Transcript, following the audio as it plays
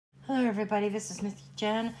Hello everybody, this is Miss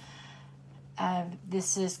Jen.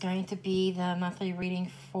 This is going to be the monthly reading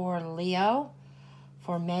for Leo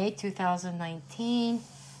for May 2019.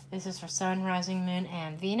 This is for Sun, Rising, Moon,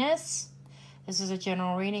 and Venus. This is a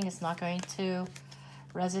general reading. It's not going to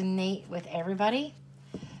resonate with everybody.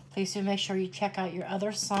 Please do make sure you check out your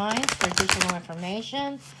other signs for additional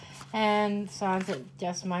information and signs that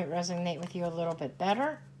just might resonate with you a little bit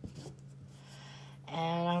better.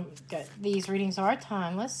 And these readings are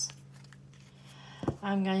timeless.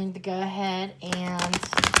 I'm going to go ahead and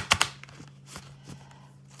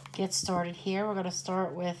get started here. We're going to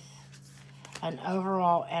start with an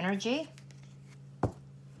overall energy.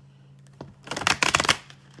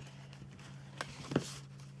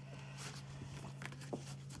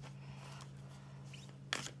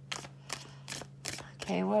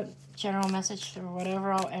 Okay, what general message or what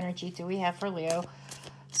overall energy do we have for Leo,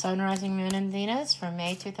 Sun, Rising, Moon, and Venus for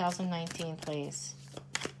May 2019, please?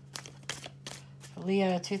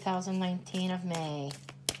 Leo 2019 of May,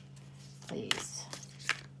 please.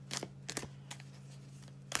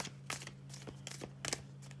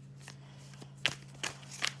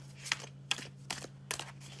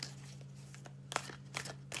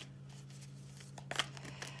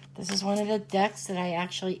 This is one of the decks that I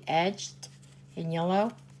actually edged in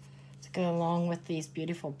yellow to go along with these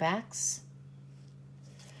beautiful backs.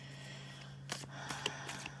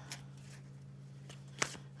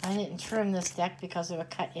 I didn't trim this deck because it would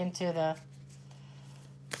cut into the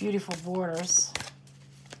beautiful borders.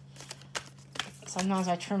 Sometimes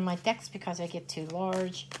I trim my decks because they get too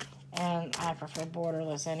large, and I prefer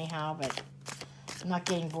borderless anyhow, but I'm not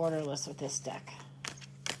getting borderless with this deck.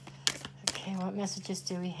 Okay, what messages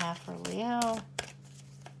do we have for Leo?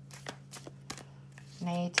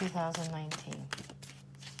 May 2019.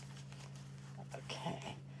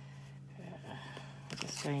 Okay. I'm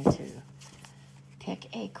just going to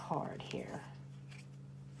pick a card here.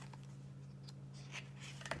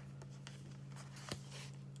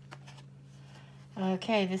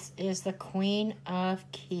 Okay, this is the Queen of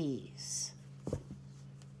Keys.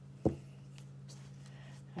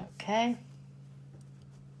 Okay.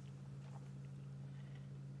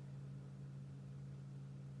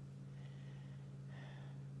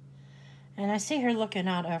 And I see her looking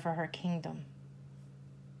out over her kingdom.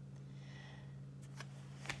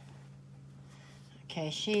 Okay,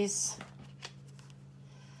 she is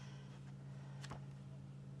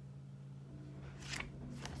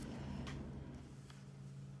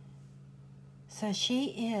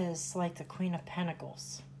like the Queen of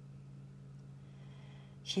Pentacles.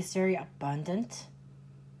 She's very abundant.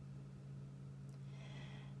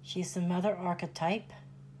 She's the mother archetype.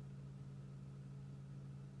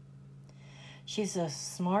 She's a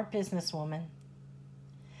smart businesswoman.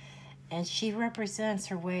 And she represents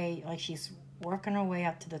her way like she's working her way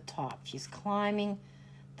up to the top. She's climbing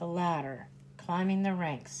the ladder, climbing the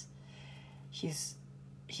ranks. She's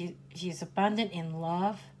abundant in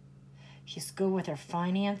love. She's good with her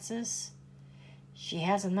finances. She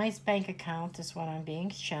has a nice bank account, is what I'm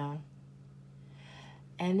being shown.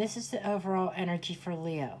 And this is the overall energy for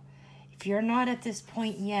Leo. If you're not at this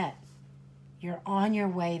point yet, you're on your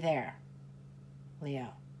way there, Leo.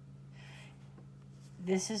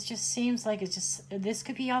 This just seems like this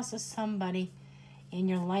could be also somebody in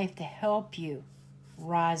your life to help you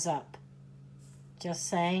rise up. Just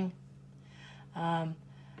saying.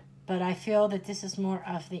 But I feel that this is more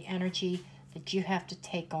of the energy that you have to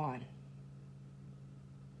take on.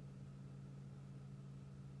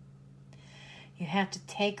 You have to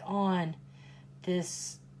take on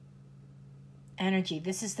this energy.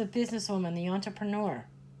 This is the businesswoman, the entrepreneur.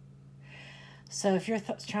 So if you're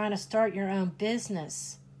trying to start your own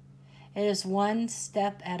business, it is one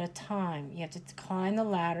step at a time. You have to climb the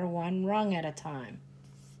ladder one rung at a time.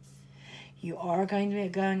 You are going to be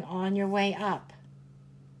going on your way up.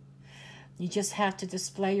 You just have to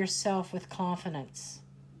display yourself with confidence.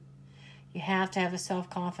 You have to have a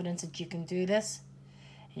self-confidence that you can do this,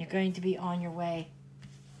 and you're going to be on your way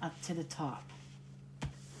up to the top.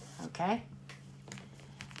 Okay?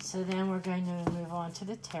 So then we're going to move on to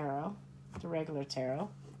the tarot. The regular tarot,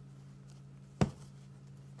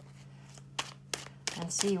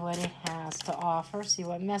 and see what it has to offer, see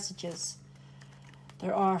what messages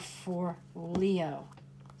there are for Leo,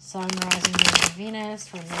 Sun, Rising, Moon, and Venus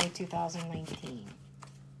for May 2019.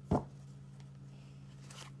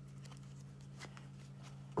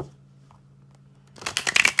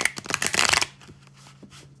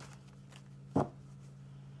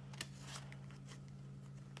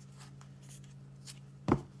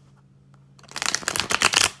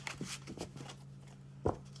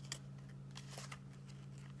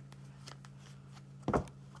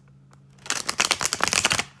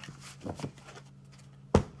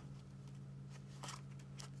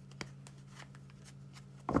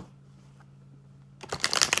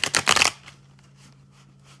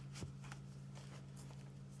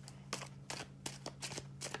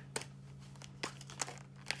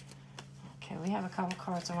 we have a couple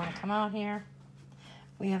cards that want to come out here.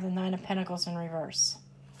 We have the Nine of Pentacles in reverse.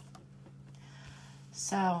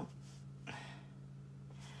 So,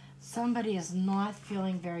 somebody is not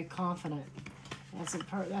feeling very confident.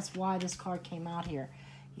 That's why this card came out here.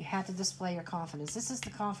 You have to display your confidence. This is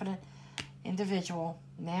the confident individual,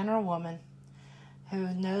 man or woman,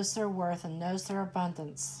 who knows their worth and knows their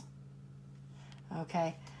abundance.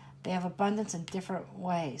 Okay? They have abundance in different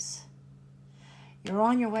ways. You're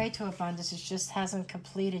on your way to abundance. It just hasn't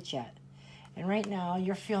completed yet. And right now,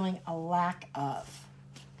 you're feeling a lack of.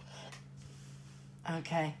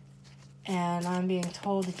 Okay? And I'm being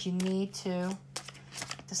told that you need to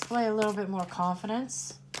display a little bit more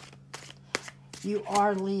confidence. You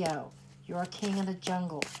are Leo. You are king of the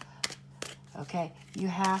jungle. Okay? You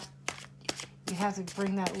have to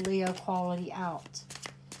bring that Leo quality out.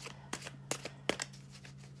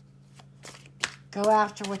 Go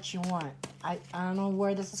after what you want. I don't know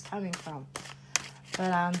where this is coming from,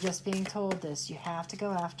 but I'm just being told this. You have to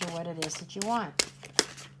go after what it is that you want.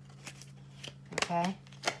 Okay?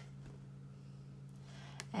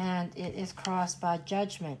 And it is crossed by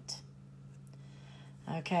judgment.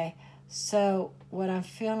 Okay? So what I'm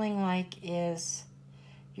feeling like is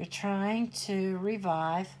you're trying to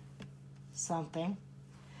revive something.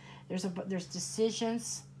 There's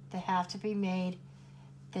decisions that have to be made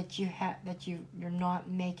that you're not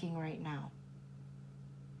making right now.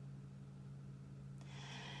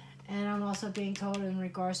 And I'm also being told in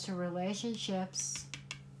regards to relationships,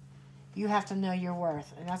 you have to know your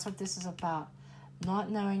worth. And that's what this is about. Not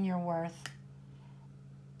knowing your worth.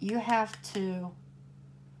 You have to...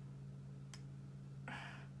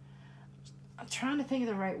 I'm trying to think of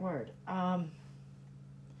the right word.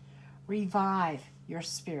 Revive your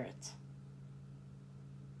spirit.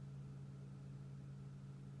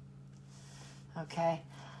 Okay?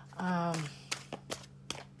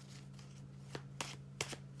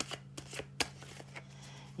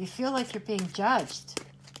 You feel like you're being judged.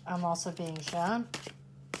 I'm also being shown.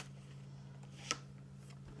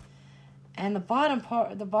 And the bottom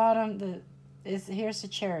part, here's the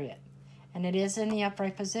Chariot. And it is in the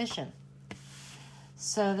upright position.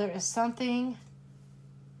 So there is something,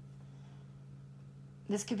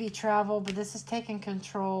 this could be travel, but this is taking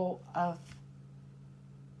control of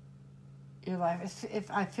your life. If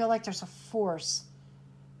I feel like there's a force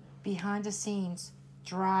behind the scenes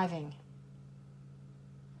driving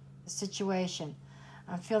the situation.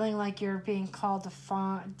 I'm feeling like you're being called to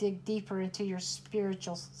dig deeper into your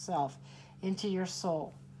spiritual self, into your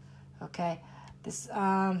soul. Okay?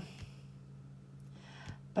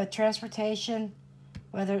 But transportation,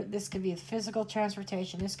 whether this could be physical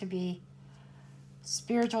transportation, this could be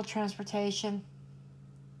spiritual transportation.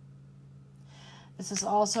 This is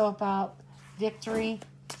also about victory.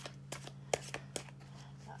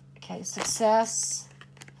 Okay, success.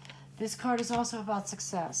 This card is also about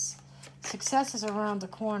success. Success is around the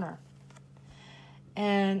corner.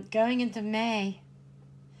 And going into May,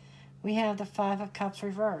 we have the Five of Cups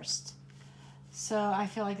reversed. So I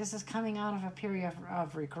feel like this is coming out of a period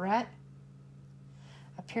of regret,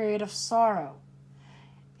 a period of sorrow.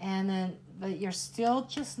 And then, but you're still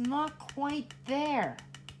just not quite there.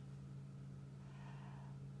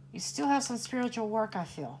 You still have some spiritual work, I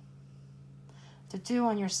feel, to do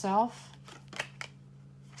on yourself.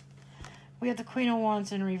 We have the Queen of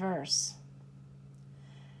Wands in reverse.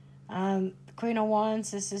 The Queen of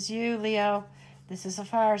Wands, this is you, Leo. This is a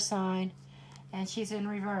fire sign, and she's in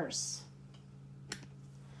reverse.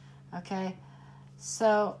 Okay,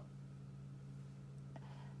 so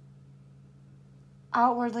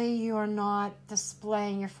outwardly you are not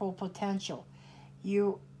displaying your full potential.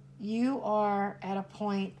 You are at a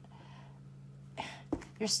point,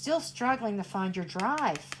 you're still struggling to find your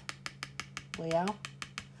drive, Leo.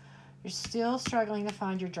 You're still struggling to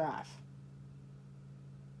find your drive.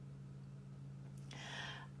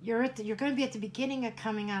 You're going to be at the beginning of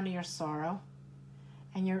coming out of your sorrow,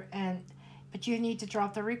 but you need to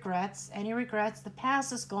drop the regrets. Any regrets, the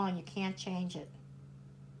past is gone. You can't change it.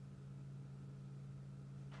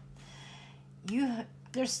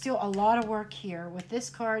 There's still a lot of work here with this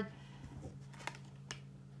card,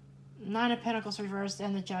 Nine of Pentacles reversed,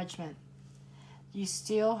 and the Judgment. You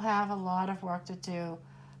still have a lot of work to do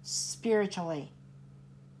spiritually.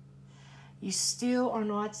 You still are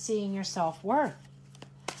not seeing your self-worth.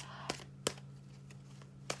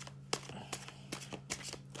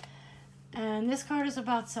 And this card is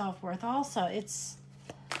about self-worth also. It's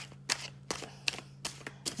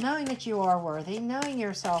knowing that you are worthy, knowing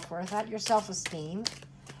your self-worth, your self-esteem.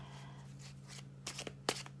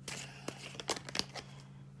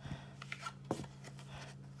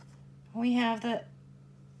 We have the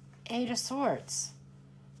Eight of Swords.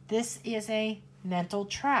 This is a mental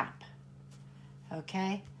trap.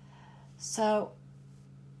 Okay? So,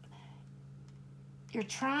 you're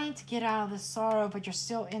trying to get out of this sorrow, but you're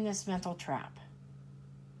still in this mental trap.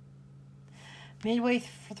 Midway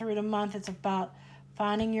through the month, it's about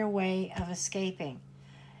finding your way of escaping.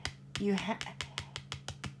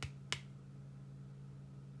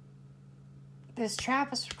 This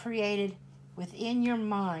trap is created within your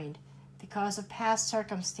mind because of past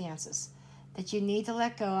circumstances that you need to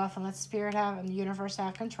let go of and let Spirit have and the universe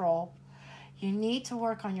have control. You need to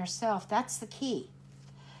work on yourself. That's the key.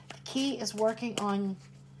 The key is working on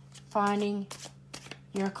finding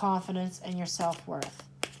your confidence and your self-worth.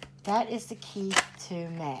 That is the key to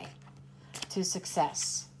May, to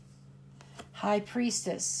success. High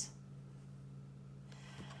Priestess.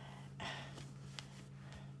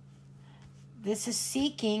 This is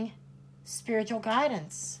seeking spiritual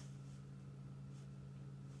guidance.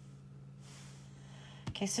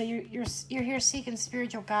 Okay, so you're here seeking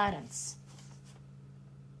spiritual guidance.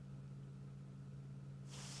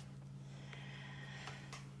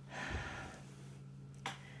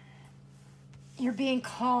 You're being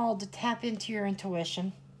called to tap into your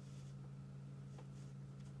intuition.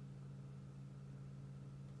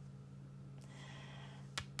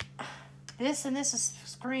 This is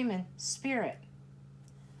screaming Spirit.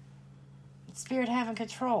 Spirit having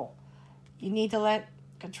control. You need to let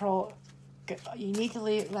control. You need to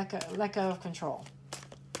let go of control.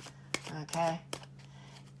 Okay.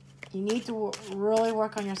 You need to really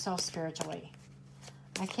work on yourself spiritually.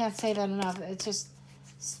 I can't say that enough. It's just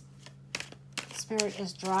Spirit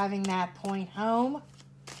is driving that point home.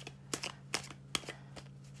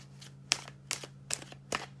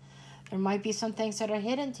 There might be some things that are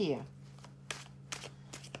hidden to you.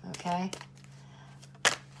 Okay?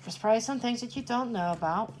 There's probably some things that you don't know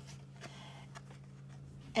about.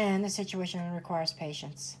 And the situation requires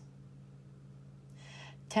patience.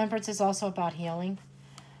 Temperance is also about healing.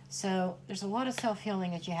 So there's a lot of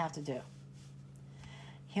self-healing that you have to do.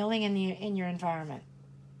 Healing in your environment.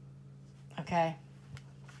 Okay?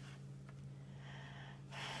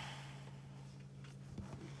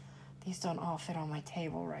 These don't all fit on my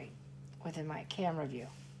table right within my camera view.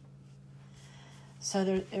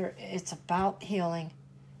 So it's about healing.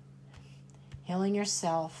 Healing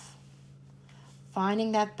yourself.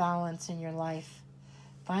 Finding that balance in your life.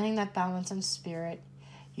 Finding that balance in spirit.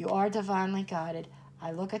 You are divinely guided.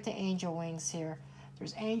 I look at the angel wings here.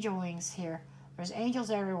 There's angel wings here. There's angels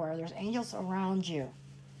everywhere. There's angels around you.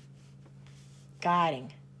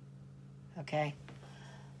 Guiding. Okay?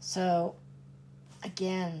 So,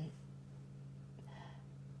 again,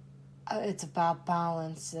 it's about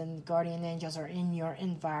balance, and guardian angels are in your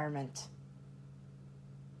environment.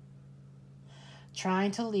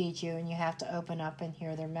 Trying to lead you, and you have to open up and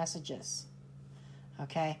hear their messages.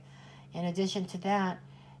 Okay? In addition to that,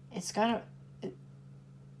 it's gonna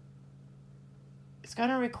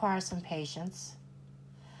require some patience.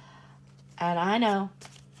 And I know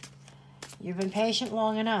you've been patient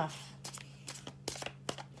long enough.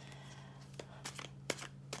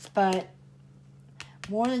 But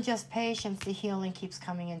more than just patience, the healing keeps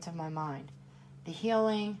coming into my mind. The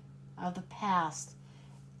healing of the past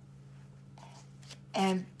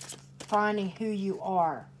and finding who you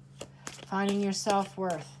are. Finding your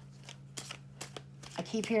self-worth. I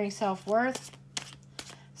keep hearing self-worth,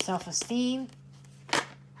 self-esteem.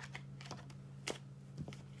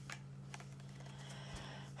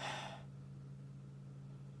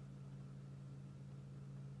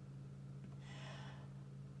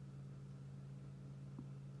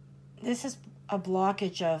 This is a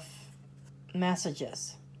blockage of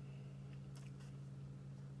messages.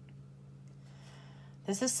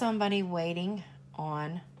 This is somebody waiting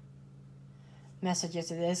on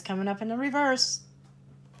messages. It is coming up in the reverse.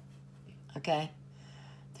 Okay.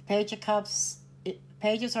 The Page of Cups,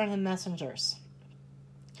 pages are the messengers.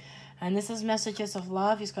 And this is messages of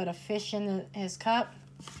love. He's got a fish in his cup.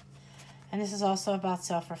 And this is also about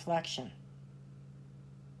self-reflection.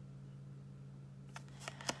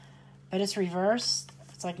 But it's reversed.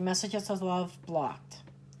 It's like messages of love blocked.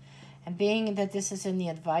 And being that this is in the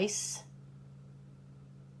advice,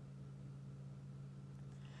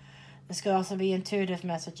 this could also be intuitive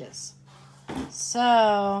messages.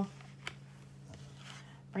 So,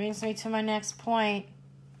 brings me to my next point.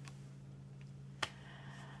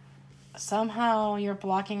 Somehow you're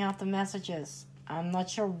blocking out the messages. I'm not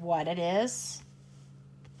sure what it is.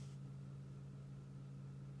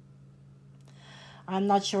 I'm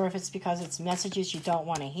not sure if it's because it's messages you don't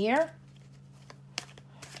want to hear.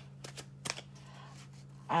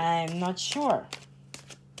 I'm not sure.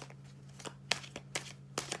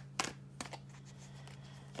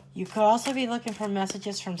 You could also be looking for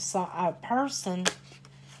messages from a person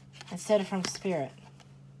instead of from spirit.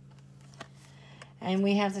 And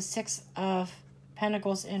we have the Six of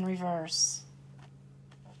Pentacles in reverse.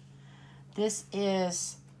 This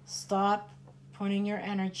is stop putting your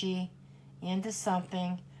energy into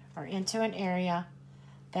something or into an area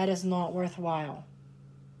that is not worthwhile.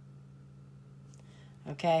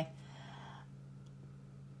 Okay?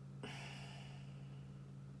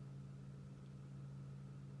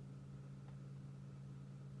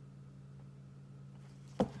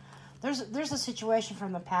 There's a situation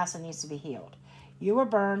from the past that needs to be healed. You were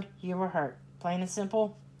burned. You were hurt. Plain and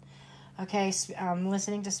simple. Okay, I'm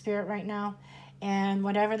listening to Spirit right now. And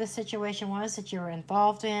whatever the situation was that you were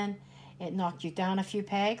involved in, it knocked you down a few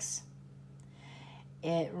pegs.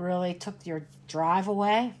 It really took your drive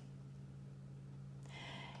away.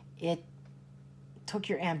 It took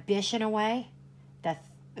your ambition away. That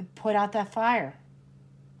put out that fire.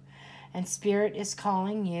 And Spirit is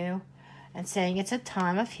calling you and saying it's a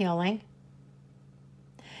time of healing.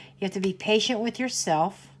 You have to be patient with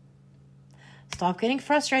yourself. Stop getting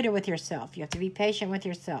frustrated with yourself. You have to be patient with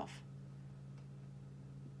yourself.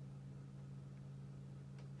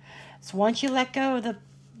 So once you let go of the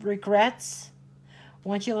regrets,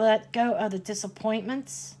 once you let go of the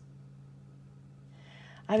disappointments,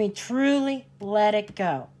 I mean, truly let it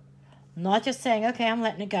go. Not just saying, okay, I'm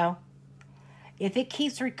letting it go. If it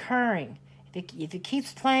keeps recurring, if it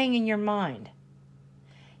keeps playing in your mind,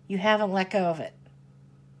 you haven't let go of it.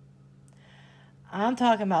 I'm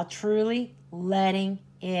talking about truly letting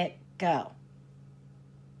it go.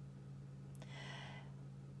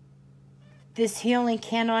 This healing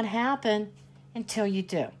cannot happen until you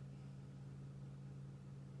do.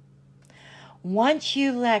 Once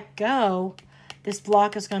you let go, this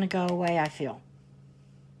block is going to go away, I feel.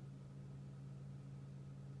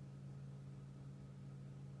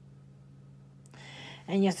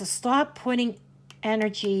 And you have to stop putting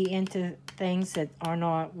energy into things that are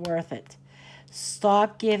not worth it.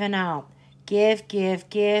 Stop giving out. Give, give,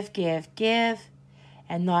 give, give, give,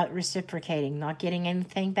 and not reciprocating, not getting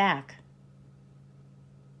anything back.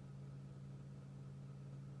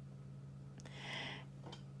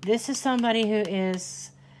 This is somebody who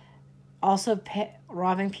is also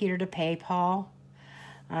robbing Peter to pay Paul.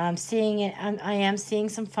 I'm seeing it. I am seeing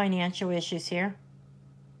some financial issues here.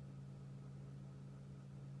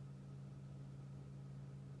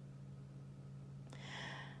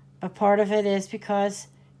 But part of it is because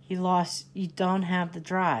you don't have the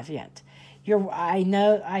drive yet.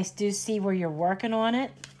 I do see where you're working on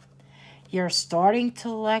it. You're starting to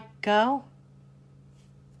let go.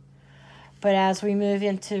 But as we move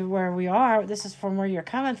into where we are, this is from where you're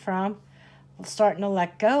coming from, starting to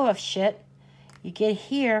let go of shit. You get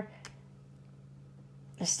here,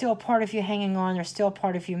 there's still a part of you hanging on. There's still a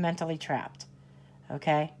part of you mentally trapped.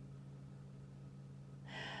 Okay?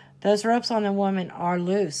 Those ropes on the woman are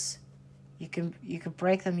loose. You could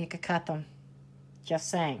break them, you could cut them. Just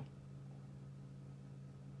saying.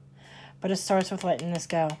 But it starts with letting this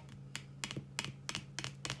go.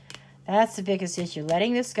 That's the biggest issue.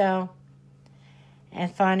 Letting this go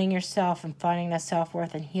and finding yourself and finding that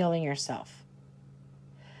self-worth and healing yourself.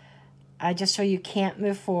 I just feel you can't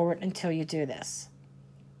move forward until you do this.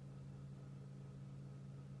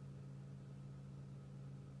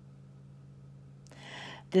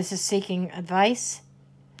 This is seeking advice.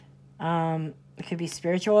 It could be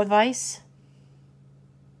spiritual advice.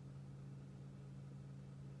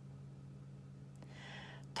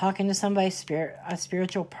 Talking to somebody, a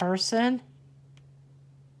spiritual person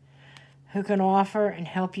who can offer and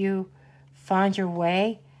help you find your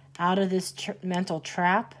way out of this mental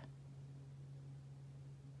trap.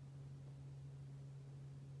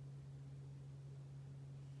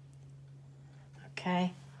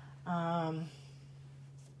 Okay.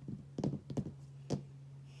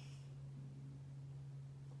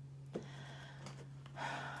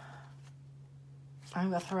 I'm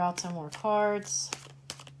going to throw out some more cards.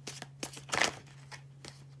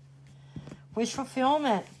 Wish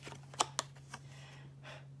fulfillment.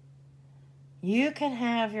 You can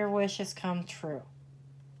have your wishes come true.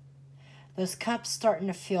 Those cups starting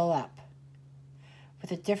to fill up with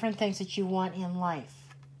the different things that you want in life.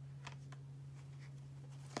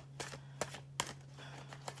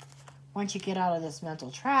 Once you get out of this mental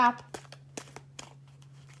trap,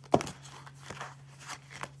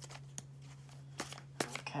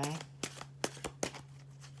 okay.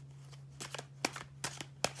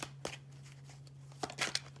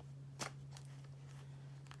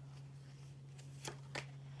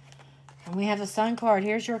 And we have the Sun card.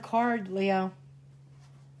 Here's your card, Leo.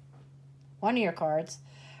 One of your cards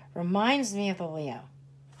reminds me of the Leo.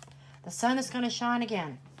 The sun is going to shine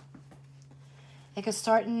again. It could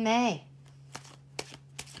start in May.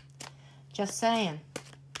 Just saying.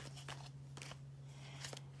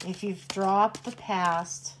 If you've dropped the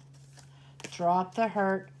past, drop the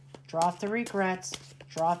hurt, drop the regrets,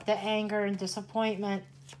 drop the anger and disappointment,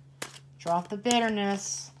 drop the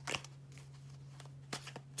bitterness,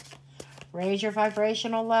 raise your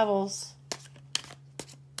vibrational levels,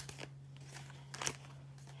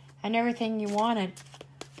 and everything you wanted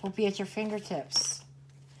will be at your fingertips.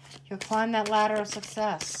 You'll climb that ladder of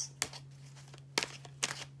success.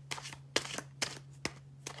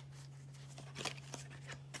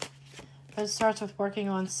 But it starts with working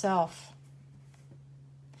on self.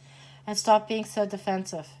 And stop being so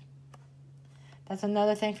defensive. That's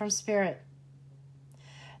another thing from Spirit.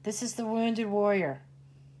 This is the wounded warrior.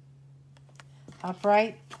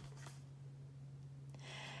 Upright.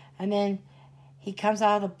 And then he comes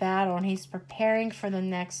out of the battle and he's preparing for the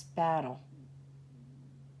next battle.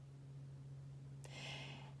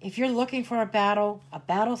 If you're looking for a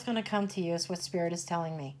battle's going to come to you, is what Spirit is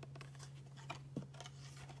telling me.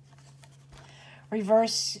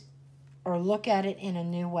 Reverse or look at it in a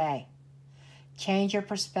new way. Change your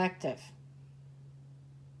perspective.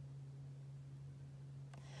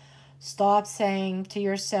 Stop saying to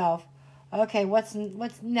yourself, okay, what's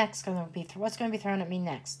next going to be? What's going to be thrown at me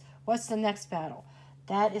next? What's the next battle?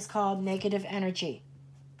 That is called negative energy.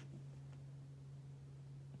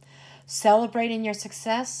 Celebrating your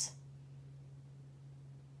success.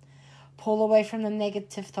 Pull away from the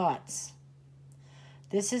negative thoughts.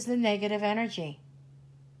 This is the negative energy.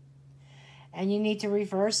 And you need to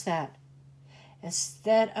reverse that.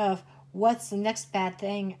 Instead of what's the next bad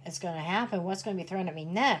thing is going to happen, what's going to be thrown at me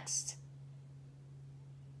next,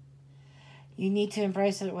 you need to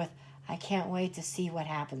embrace it with, I can't wait to see what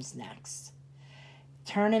happens next.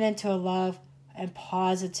 Turn it into a love and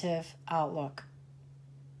positive outlook.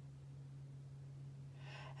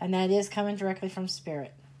 And that is coming directly from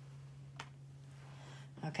Spirit.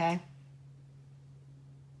 Okay?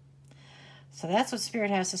 So that's what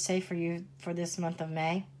Spirit has to say for you for this month of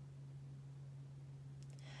May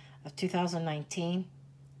of 2019.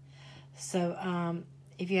 So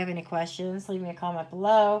if you have any questions, leave me a comment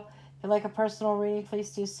below. If you'd like a personal reading,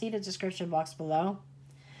 please do see the description box below.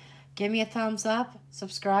 Give me a thumbs up.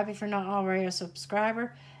 Subscribe if you're not already a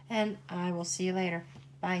subscriber. And I will see you later.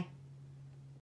 Bye.